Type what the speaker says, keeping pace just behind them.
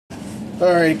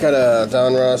Alright, got a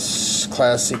donruss,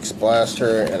 classics,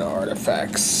 blaster, and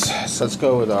artifacts. So let's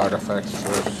go with artifacts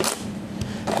first.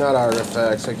 Not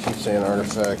artifacts, I keep saying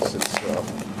artifacts. It's a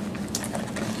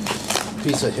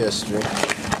piece of history.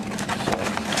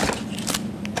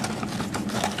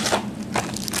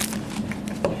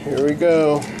 So, here we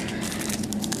go.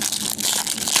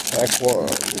 Pack 1.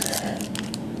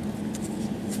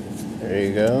 There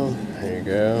you go. There you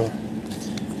go.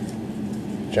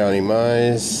 Johnny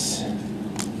Mize.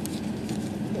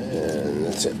 And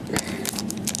that's it.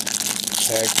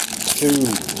 Pack 2.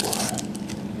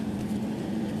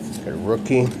 Got a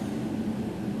rookie.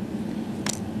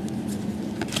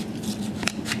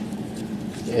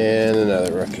 And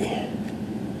another rookie.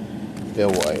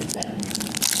 Bill White.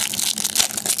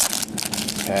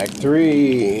 Pack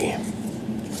 3.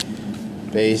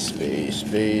 Base, base,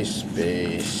 base,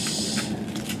 base,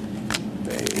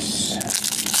 base.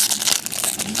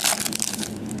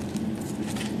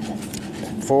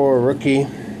 4 rookie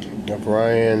of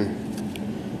Ryan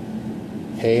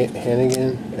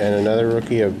Hannigan, and another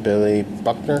rookie of Billy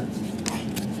Buckner,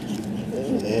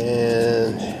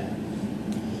 and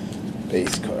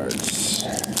base cards.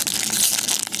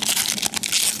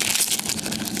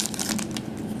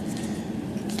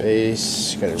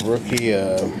 Base, got a rookie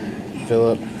of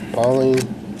Philip Pauling.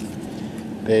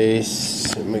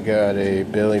 Base, and we got a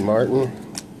Billy Martin,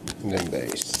 and then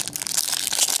base.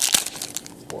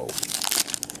 Whoa.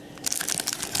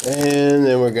 And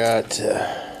then we got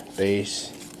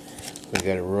base. We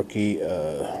got a rookie,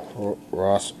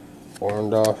 Ross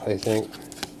Orndorff, I think.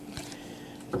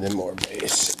 And then more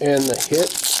base. And the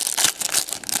hit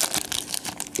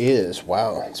is,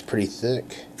 wow, it's pretty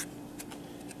thick.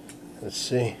 Let's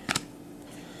see.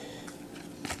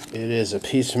 It is a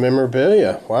piece of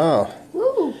memorabilia. Wow.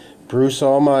 Woo. Bruce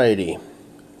Almighty.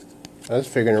 I was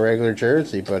figuring a regular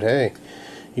jersey, but hey.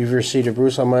 You've received a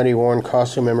Bruce Almighty worn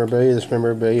costume memorabilia. This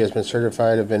memorabilia has been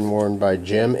certified to have been worn by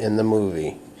Jim in the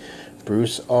movie.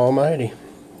 Bruce Almighty.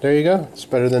 There you go. It's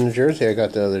better than the jersey I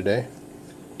got the other day.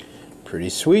 Pretty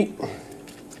sweet.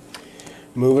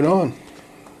 Moving on.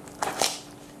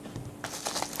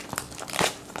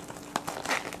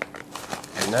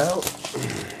 And now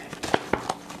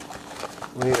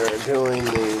we are doing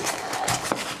the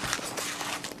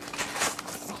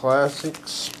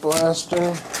classics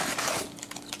blaster.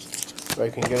 If I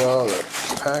can get all the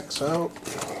packs out.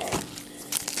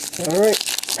 Alright,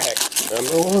 pack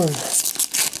number 1.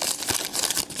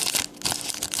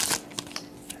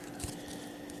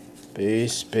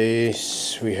 Base,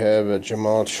 base. We have a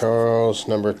Jamal Charles,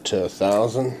 number to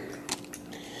 1,000.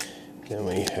 Then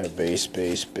we have base,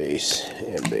 base, base,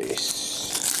 and base.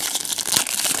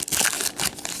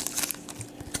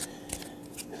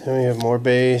 Then we have more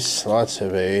base, lots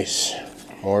of base.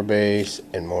 More base,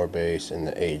 and more base, and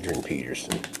the Adrian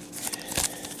Peterson.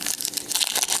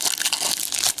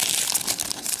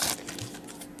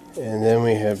 And then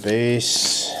we have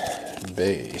base,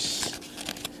 base,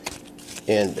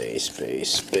 and base,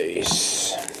 base,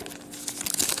 base.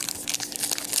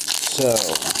 So,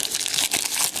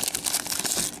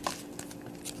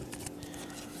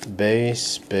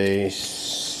 base,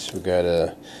 base. We got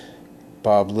a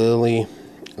Bob Lilly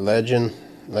legend.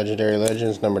 Legendary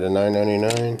Legends, number to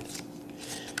 999,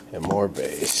 and more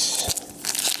base.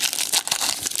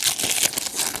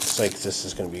 Looks like this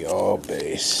is going to be all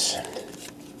base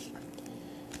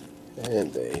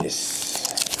and base.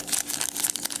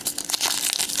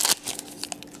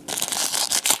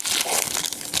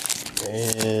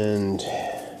 And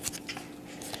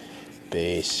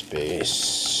base, base.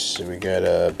 So we got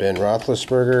a Ben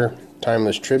Roethlisberger,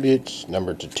 Timeless Tributes,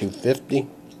 number to 250.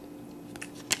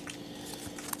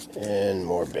 And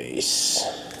more base.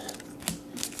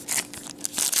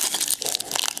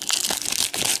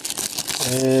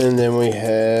 And then we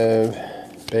have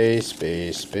base,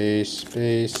 base, base,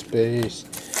 base, base.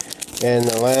 And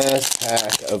the last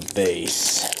pack of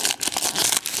base.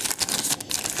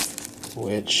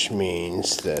 Which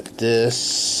means that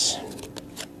this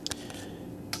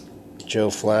Joe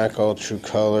Flacco, True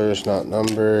Colors, not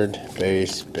numbered,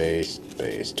 base, base,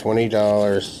 base.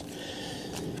 $20.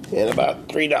 And about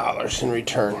 $3 in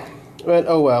return. But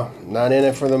oh well, not in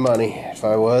it for the money. If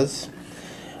I was,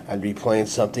 I'd be playing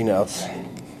something else,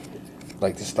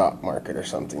 like the stock market or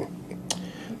something.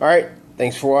 Alright,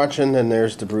 thanks for watching, and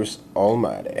there's the Bruce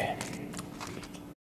Almighty.